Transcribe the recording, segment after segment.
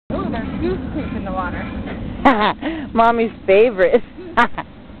Oh, there's goose poop in the water. Mommy's favorite.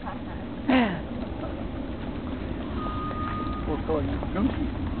 We'll call you Goosey.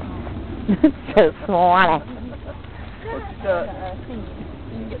 So small. What's that? Seed. You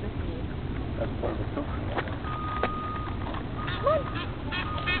can get the seed. That's part of the cook. Come on.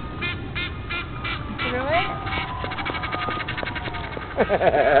 Through it.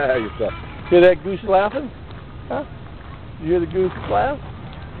 You saw. Hear that goose laughing? Huh? You hear the goose laugh?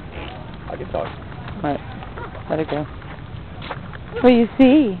 I can talk. Right. Let it go. What do you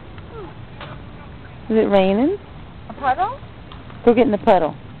see? Is it raining? A puddle? Go get in the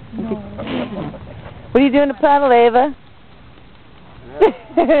puddle. No. What do you do in the puddle, Ava? Yeah,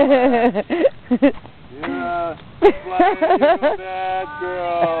 you're a bad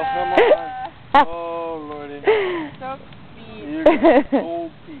girl. Come on. Oh, Lordy. So sweet. You're getting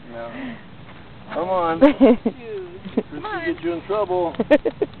cold feet now. Come on. Chrissy get you in trouble.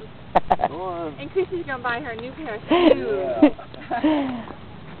 Come on. And Chrissy's going to buy her a new pair of shoes. Yeah.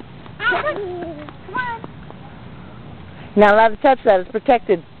 Come on. Not allowed to touch that. It's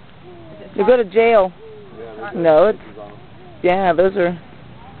protected. You'll go to jail. Yeah, No, it's... Yeah, those are...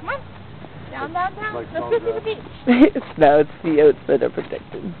 Come on. Down, down, down. Like Let's go to the beach. No, it's the oats that are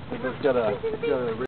protected. It's got a